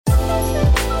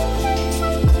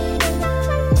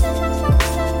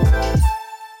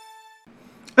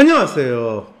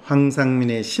안녕하세요.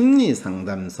 황상민의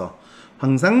심리상담소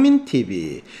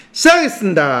황상민TV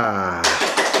시작하겠습니다.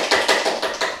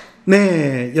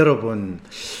 네, 여러분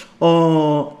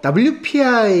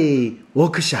WPI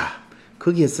워크샵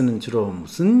거기에서는 주로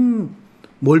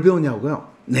뭘 배우냐고요?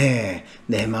 네,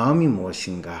 내 마음이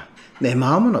무엇인가, 내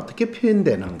마음은 어떻게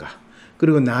표현되는가,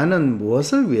 그리고 나는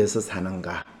무엇을 위해서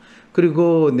사는가,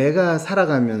 그리고 내가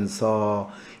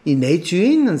살아가면서 이 내 주위에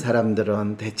있는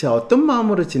사람들은 대체 어떤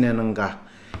마음으로 지내는가,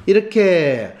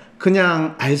 이렇게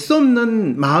그냥 알 수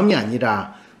없는 마음이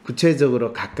아니라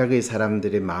구체적으로 각각의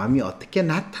사람들의 마음이 어떻게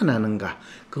나타나는가,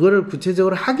 그거를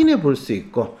구체적으로 확인해 볼 수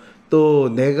있고,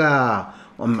 또 내가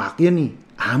막연히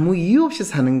아무 이유 없이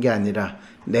사는 게 아니라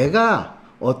내가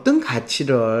어떤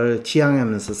가치를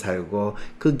지향하면서 살고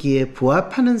거기에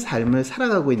부합하는 삶을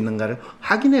살아가고 있는가를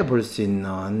확인해 볼 수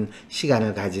있는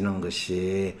시간을 가지는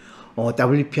것이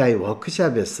WPI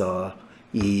워크샵에서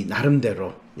이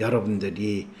나름대로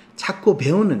여러분들이 찾고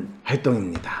배우는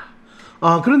활동입니다.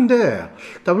 그런데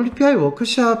WPI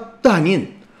워크샵도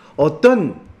아닌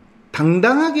어떤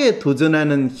당당하게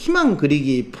도전하는 희망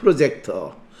그리기 프로젝트,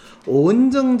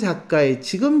 오은정 작가의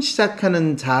지금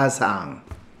시작하는 자아상이라는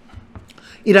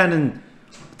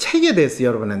책에 대해서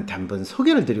여러분한테 한번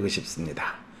소개를 드리고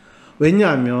싶습니다.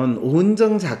 왜냐하면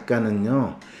오은정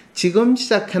작가는요, 지금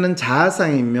시작하는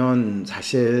자아상이면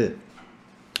사실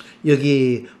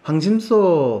여기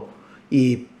황심소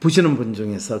보시는 분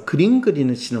중에서 그림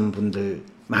그리시는 분들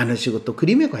많으시고 또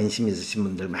그림에 관심 있으신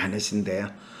분들 많으신데요,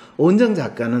 오은정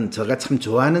작가는 제가 참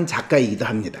좋아하는 작가이기도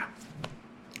합니다.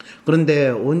 그런데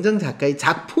오은정 작가의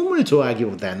작품을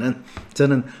좋아하기보다는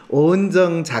저는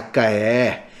오은정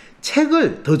작가의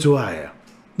책을 더 좋아해요.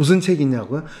 무슨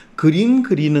책이냐고요? 그림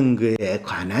그리는 거에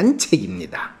관한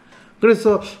책입니다.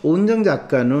 그래서 오은정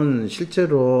작가는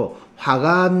실제로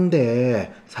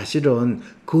화가인데 사실은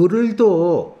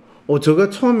글을도 제가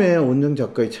처음에 오은정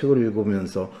작가의 책을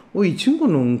읽으면서 이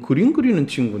친구는 그림 그리는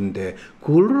친구인데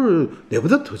글을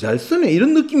내보다 더 잘 쓰네,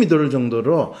 이런 느낌이 들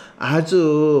정도로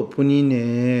아주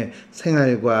본인의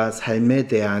생활과 삶에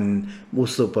대한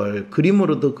모습을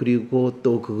그림으로도 그리고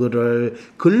또 그거를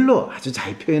글로 아주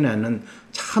잘 표현하는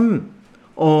참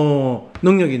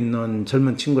능력 있는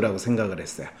젊은 친구라고 생각을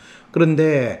했어요.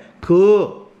 그런데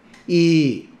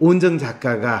이 오은정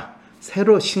작가가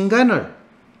새로 신간을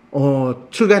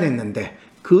출간했는데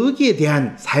거기에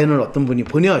대한 사연을 어떤 분이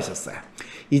보내오셨어요.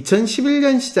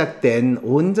 2011년 시작된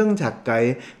오은정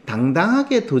작가의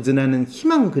당당하게 도전하는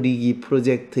희망 그리기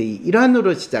프로젝트의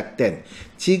일환으로 시작된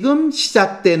지금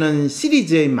시작되는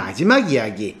시리즈의 마지막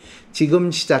이야기,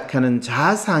 지금 시작하는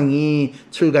자아상이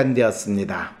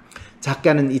출간되었습니다.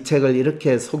 작가는 이 책을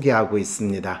이렇게 소개하고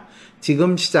있습니다.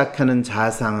 지금 시작하는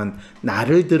자아상은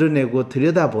나를 드러내고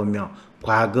들여다보며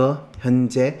과거,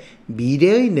 현재,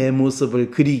 미래의 내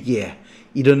모습을 그리기에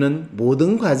이르는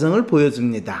모든 과정을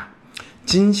보여줍니다.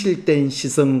 진실된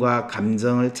시선과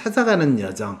감정을 찾아가는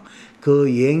여정,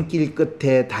 그 여행길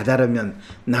끝에 다다르면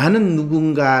나는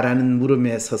누군가라는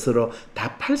물음에 스스로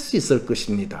답할 수 있을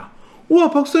것입니다. 우와,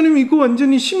 박사님 이거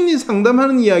완전히 심리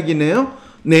상담하는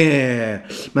이야기네요. 네,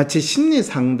 마치 심리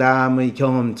상담의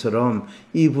경험처럼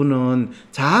이분은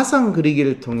자아상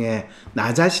그리기를 통해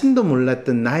나 자신도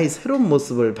몰랐던 나의 새로운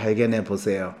모습을 발견해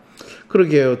보세요.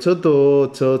 그러게요.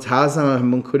 저도 저 자아상을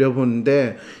한번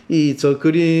그려보는데 저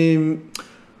그리는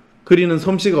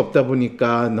솜씨가 없다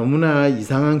보니까 너무나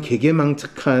이상한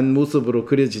개개망측한 모습으로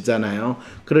그려지잖아요.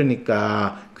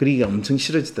 그러니까 그리기가 엄청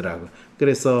싫어지더라고요.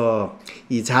 그래서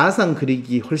이 자아상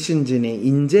그리기 훨씬 전에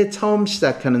인제 처음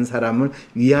시작하는 사람을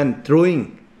위한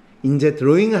인제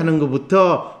드로잉 하는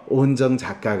것부터 오은정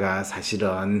작가가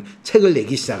사실은 책을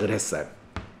내기 시작을 했어요.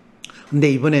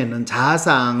 근데 이번에는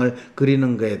자아상을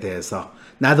그리는 거에 대해서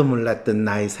나도 몰랐던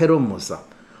나의 새로운 모습,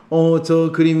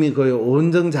 저 그림이 거의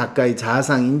오은정 작가의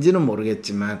자아상인지는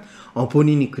모르겠지만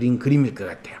본인이 그린 그림일 것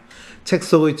같아요. 책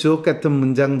속의 주옥 같은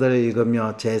문장들을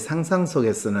읽으며 제 상상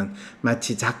속에서는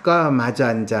마치 작가와 마주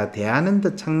앉아 대하는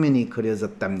듯 장면이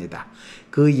그려졌답니다.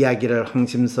 그 이야기를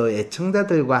황심소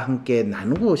애청자들과 함께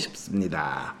나누고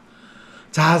싶습니다.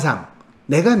 자아상,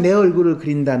 내가 내 얼굴을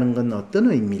그린다는 건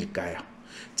어떤 의미일까요?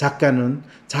 작가는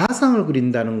자아상을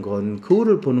그린다는 건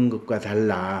거울을 보는 것과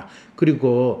달라,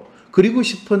 그리고 그리고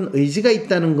싶은 의지가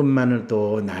있다는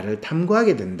것만으로도 나를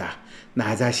탐구하게 된다.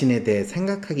 나 자신에 대해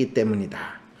생각하기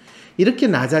때문이다. 이렇게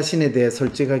나 자신에 대해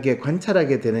솔직하게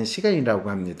관찰하게 되는 시간이라고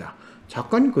합니다.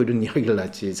 작가님 이런 이야기를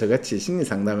하지, 저같이 심리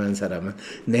상담하는 사람은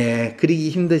네, 그리기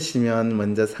힘드시면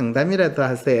먼저 상담이라도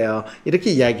하세요, 이렇게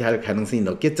이야기할 가능성이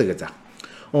높겠죠, 그죠?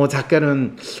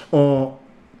 작가는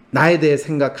나에 대해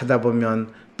생각하다 보면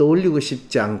떠올리고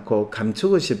싶지 않고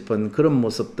감추고 싶은 그런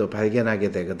모습도 발견하게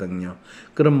되거든요.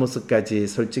 그런 모습까지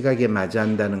솔직하게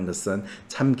마주한다는 것은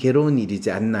참 괴로운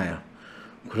일이지 않나요?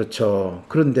 그렇죠.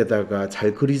 그런데다가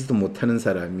잘 그리지도 못하는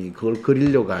사람이 그걸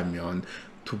그리려고 하면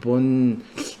두 번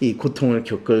이 고통을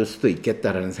겪을 수도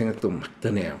있겠다라는 생각도 막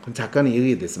드네요. 그럼 작가는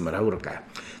여기에 대해서 뭐라고 그럴까요?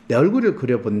 내 얼굴을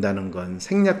그려본다는 건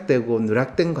생략되고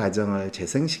누락된 과정을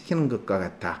재생시키는 것과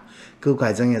같아. 그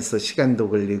과정에서 시간도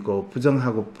걸리고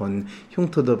부정하고 본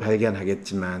흉터도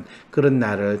발견하겠지만 그런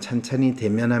나를 천천히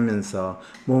대면하면서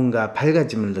뭔가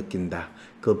밝아짐을 느낀다.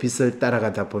 그 빛을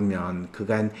따라가다 보면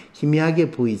그간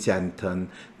희미하게 보이지 않던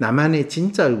나만의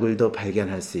진짜 얼굴도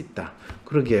발견할 수 있다.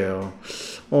 그러게요.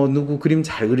 누구 그림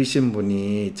잘 그리신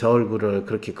분이 저 얼굴을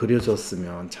그렇게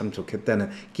그려줬으면 참 좋겠다는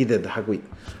기대도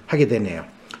하게 되네요.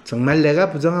 정말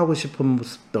내가 부정하고 싶은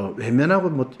모습도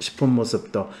외면하고 싶은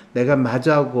모습도 내가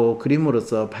마주하고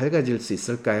그림으로써 밝아질 수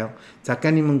있을까요?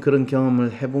 작가님은 그런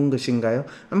경험을 해본 것인가요?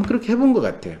 아마 그렇게 해본 것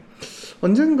같아요.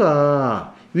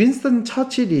 언젠가 윈스턴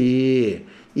처칠이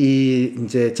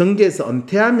이제 정계에서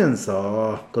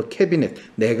은퇴하면서 그 캐비넷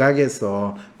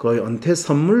내각에서 거의 은퇴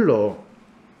선물로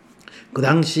그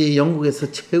당시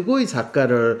영국에서 최고의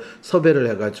작가를 섭외를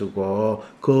해가지고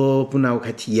그분하고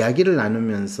같이 이야기를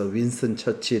나누면서 윈스턴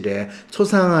처칠의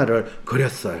초상화를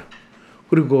그렸어요.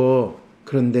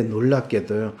 그런데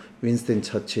놀랍게도요, 윈스턴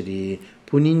처칠이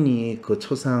본인이 그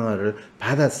초상화를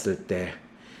받았을 때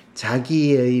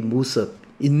자기의 모습,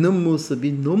 있는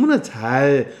모습이 너무나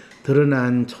잘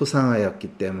드러난 초상화였기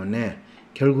때문에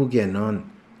결국에는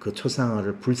그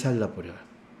초상화를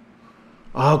불살라버려요.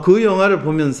 그 영화를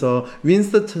보면서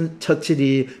윈스턴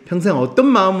처칠이 평생 어떤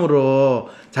마음으로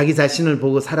자기 자신을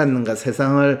보고 살았는가,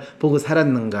 세상을 보고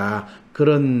살았는가,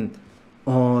 그런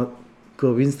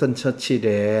그 윈스턴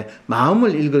처칠의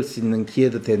마음을 읽을 수 있는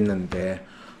기회도 됐는데,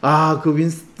 그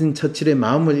윈스턴 처칠의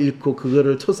마음을 읽고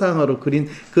그거를 초상화로 그린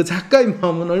그 작가의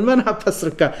마음은 얼마나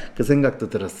아팠을까, 그 생각도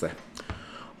들었어요.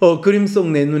 그림 속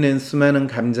내 눈엔 수많은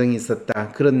감정이 있었다.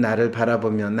 그런 나를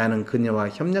바라보며 나는 그녀와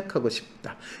협력하고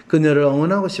싶다. 그녀를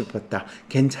응원하고 싶었다.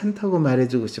 괜찮다고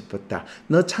말해주고 싶었다.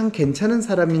 너 참 괜찮은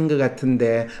사람인 것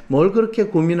같은데 뭘 그렇게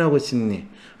고민하고 싶니?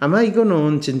 아마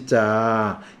이거는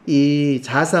진짜 이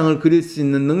자상을 그릴 수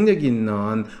있는 능력이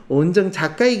있는 오은정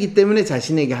작가이기 때문에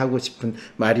자신에게 하고 싶은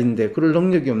말인데, 그럴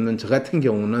능력이 없는 저 같은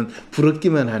경우는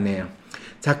부럽기만 하네요.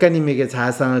 작가님에게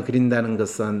자아상을 그린다는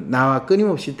것은 나와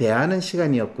끊임없이 대화하는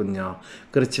시간이었군요.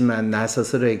 그렇지만 나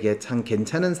스스로에게 참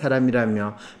괜찮은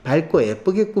사람이라며 밝고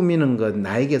예쁘게 꾸미는 건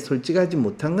나에게 솔직하지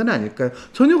못한 건 아닐까요?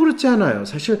 전혀 그렇지 않아요.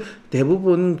 사실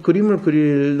대부분 그림을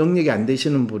그릴 능력이 안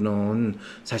되시는 분은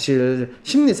사실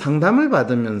심리 상담을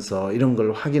받으면서 이런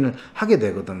걸 확인을 하게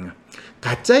되거든요.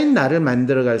 가짜인 나를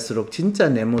만들어갈수록 진짜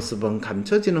내 모습은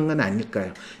감춰지는 건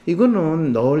아닐까요?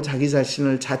 이거는 늘 자기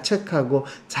자신을 자책하고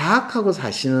자학하고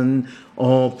사시는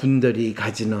분들이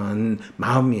가지는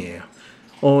마음이에요.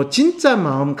 진짜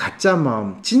마음, 가짜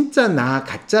마음, 진짜 나,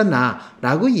 가짜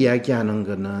나라고 이야기하는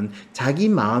거는 자기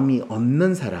마음이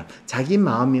없는 사람, 자기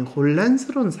마음이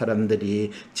혼란스러운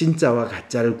사람들이 진짜와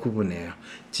가짜를 구분해요.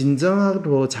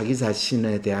 진정으로 자기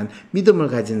자신에 대한 믿음을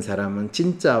가진 사람은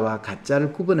진짜와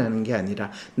가짜를 구분하는 게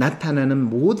아니라 나타나는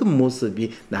모든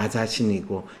모습이 나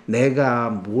자신이고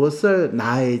내가 무엇을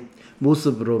나의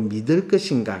모습으로 믿을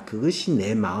것인가, 그것이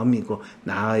내 마음이고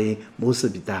나의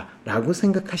모습이다 라고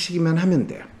생각하시기만 하면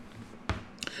돼요.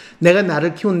 내가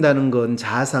나를 키운다는 건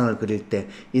자아상을 그릴 때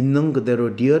있는 그대로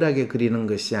리얼하게 그리는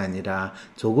것이 아니라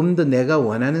조금 더 내가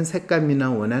원하는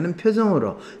색감이나 원하는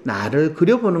표정으로 나를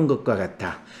그려보는 것과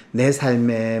같아. 내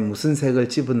삶에 무슨 색을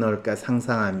집어넣을까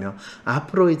상상하며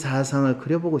앞으로의 자아상을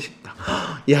그려보고 싶다.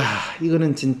 야,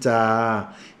 이거는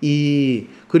진짜 이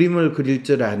그림을 그릴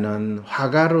줄 아는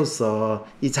화가로서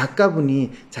이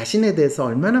작가분이 자신에 대해서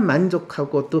얼마나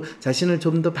만족하고 또 자신을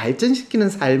좀 더 발전시키는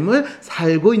삶을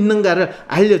살고 있는가를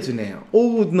알려주네요.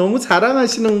 너무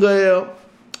자랑하시는 거예요.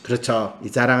 그렇죠. 이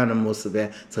자랑하는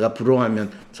모습에 제가 부러워하면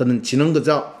저는 지는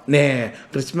거죠. 네,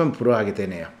 그렇지만 부러워하게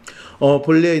되네요.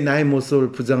 본래의 나의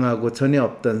모습을 부정하고 전에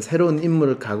없던 새로운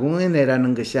인물을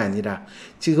가공해내라는 것이 아니라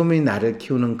지금의 나를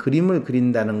키우는 그림을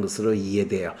그린다는 것으로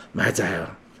이해돼요.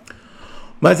 맞아요.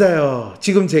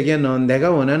 지금 제게는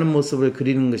내가 원하는 모습을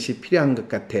그리는 것이 필요한 것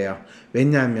같아요.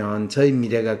 왜냐하면 저의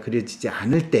미래가 그려지지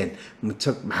않을 땐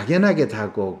무척 막연하게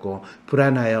다가오고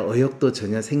불안하여 의욕도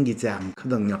전혀 생기지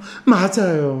않거든요.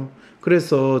 맞아요.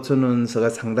 그래서 저는 제가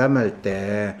상담할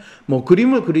때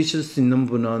그림을 그리실 수 있는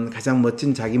분은 가장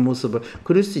멋진 자기 모습을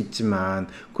그릴 수 있지만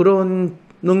그런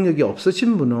능력이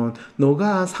없으신 분은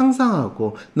너가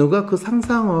상상하고 너가 그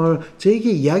상상을 저에게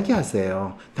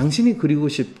이야기하세요. 당신이 그리고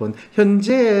싶은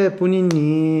현재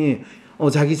본인이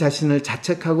자기 자신을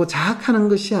자책하고 자학하는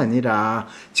것이 아니라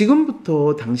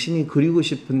지금부터 당신이 그리고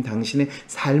싶은 당신의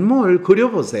삶을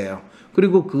그려보세요.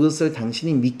 그리고 그것을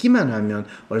당신이 믿기만 하면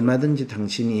얼마든지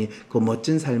당신이 그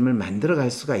멋진 삶을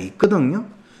만들어갈 수가 있거든요.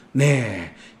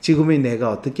 네, 지금의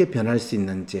내가 어떻게 변할 수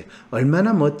있는지,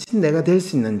 얼마나 멋진 내가 될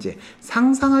수 있는지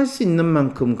상상할 수 있는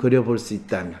만큼 그려볼 수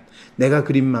있다면 내가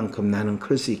그린 만큼 나는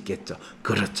클 수 있겠죠.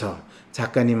 그렇죠.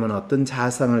 작가님은 어떤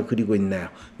자아상을 그리고 있나요?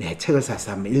 네, 책을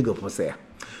사서 한번 읽어보세요.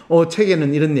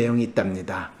 책에는 이런 내용이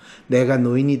있답니다. 내가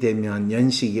노인이 되면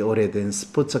연식이 오래된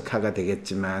스포츠카가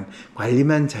되겠지만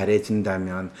관리만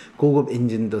잘해준다면 고급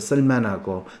엔진도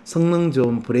쓸만하고 성능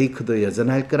좋은 브레이크도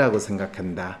여전할 거라고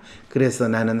생각한다. 그래서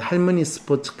나는 할머니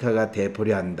스포츠카가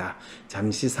돼보려 한다.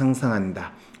 잠시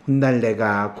상상한다. 훗날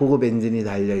내가 고급 엔진이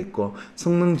달려있고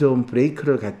성능 좋은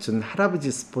브레이크를 갖춘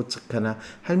할아버지 스포츠카나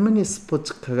할머니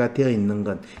스포츠카가 되어 있는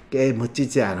건 꽤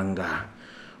멋지지 않은가?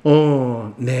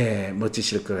 네,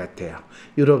 멋지실 것 같아요.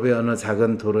 유럽의 어느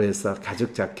작은 도로에서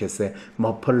가죽 자켓에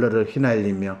머플러를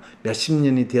휘날리며 몇십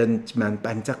년이 되었지만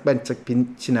반짝반짝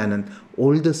빛이 나는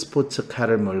올드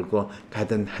스포츠카를 몰고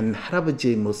가던 한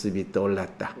할아버지의 모습이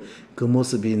떠올랐다. 그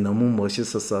모습이 너무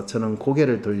멋있어서 저는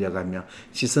고개를 돌려가며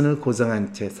시선을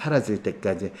고정한 채 사라질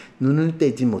때까지 눈을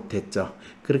떼지 못했죠.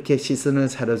 그렇게 시선을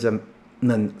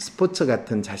사로잡는 스포츠카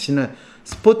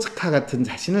같은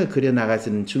자신을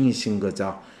그려나가시는 중이신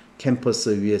거죠.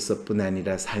 캠퍼스 위에서뿐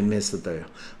아니라 삶에서도요.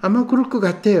 아마 그럴 것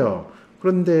같아요.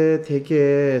 그런데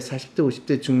되게 40대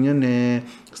 50대 중년에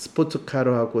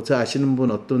스포츠카로 하고, 저 아시는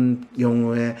분 어떤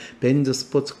경우에 벤츠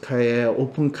스포츠카에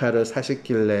오픈카를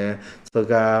사셨길래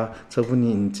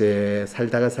저분이 이제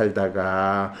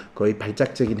살다가 거의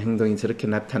발작적인 행동이 저렇게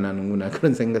나타나는구나,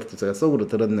 그런 생각도 제가 속으로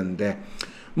들었는데,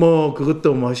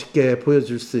 그것도 멋있게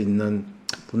보여줄 수 있는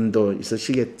분도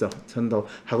있으시겠죠. 전도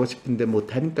하고 싶은데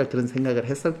못하니까 그런 생각을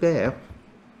했을 거예요.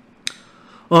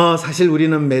 사실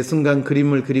우리는 매 순간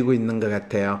그림을 그리고 있는 것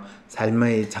같아요.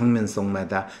 삶의 장면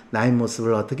속마다 나의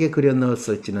모습을 어떻게 그려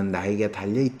넣었을지는 나에게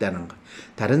달려있다는 것.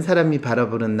 다른 사람이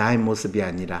바라보는 나의 모습이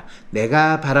아니라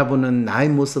내가 바라보는 나의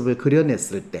모습을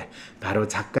그려냈을 때 바로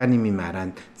작가님이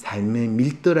말한 삶의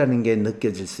밀도라는 게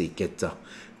느껴질 수 있겠죠.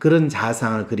 그런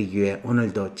자아상을 그리기 위해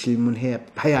오늘도 질문해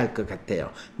봐야 할 것 같아요.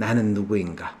 나는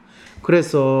누구인가?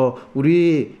 그래서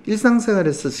우리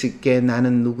일상생활에서 쉽게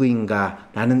나는 누구인가?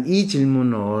 라는 이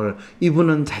질문을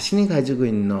이분은 자신이 가지고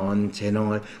있는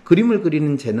재능을, 그림을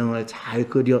그리는 재능을 잘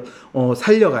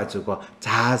살려가지고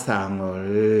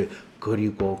자아상을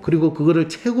그리고 그거를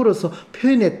책으로서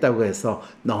표현했다고 해서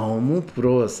너무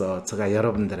부러워서 제가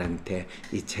여러분들한테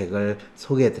이 책을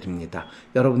소개해 드립니다.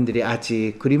 여러분들이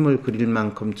아직 그림을 그릴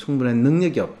만큼 충분한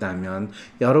능력이 없다면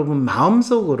여러분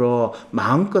마음속으로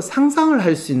마음껏 상상을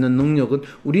할 수 있는 능력은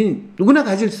우리 누구나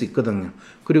가질 수 있거든요.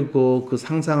 그리고 그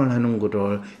상상을 하는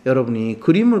거를 여러분이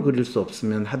그림을 그릴 수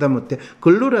없으면 하다못해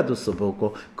글로라도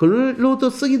써보고, 글로도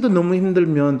쓰기도 너무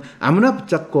힘들면 아무나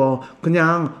붙잡고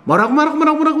그냥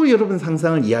뭐라고 여러분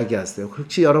상상을 이야기하세요.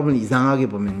 혹시 여러분 이상하게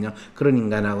보면요, 그런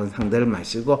인간하고는 상대를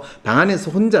마시고 방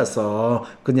안에서 혼자서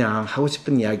그냥 하고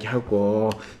싶은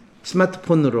이야기하고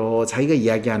스마트폰으로 자기가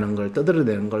이야기하는 걸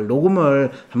떠들어내는 걸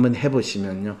녹음을 한번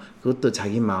해보시면요, 그것도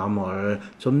자기 마음을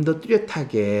좀 더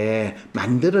뚜렷하게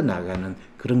만들어 나가는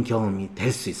그런 경험이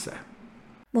될 수 있어요.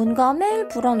 뭔가 매일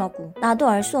불안하고 나도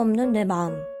알 수 없는 내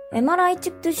마음. MRI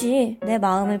찍듯이 내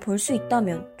마음을 볼 수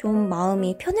있다면 좀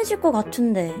마음이 편해질 것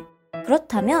같은데.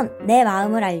 그렇다면 내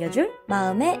마음을 알려줄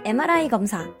마음의 MRI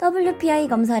검사, WPI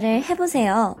검사를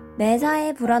해보세요.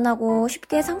 매사에 불안하고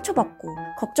쉽게 상처받고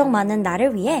걱정 많은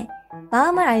나를 위해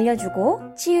마음을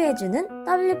알려주고 치유해주는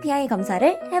WPI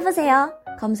검사를 해보세요.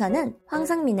 검사는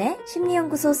황상민의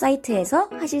심리연구소 사이트에서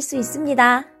하실 수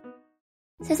있습니다.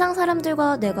 세상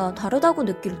사람들과 내가 다르다고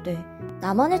느낄 때,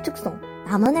 나만의 특성,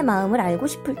 나만의 마음을 알고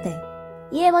싶을 때,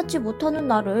 이해받지 못하는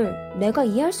나를 내가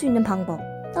이해할 수 있는 방법,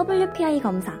 WPI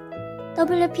검사.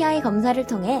 WPI 검사를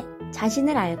통해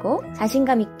자신을 알고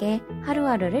자신감 있게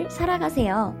하루하루를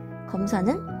살아가세요.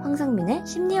 검사는 황상민의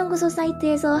심리연구소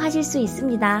사이트에서 하실 수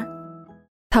있습니다.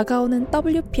 다가오는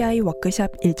WPI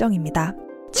워크샵 일정입니다.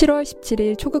 7월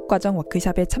 17일 초급과정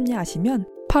워크샵에 참여하시면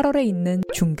 8월에 있는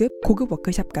중급, 고급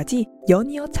워크샵까지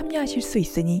연이어 참여하실 수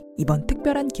있으니 이번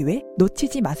특별한 기회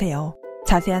놓치지 마세요.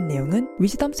 자세한 내용은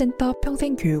위즈덤센터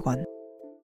평생교육원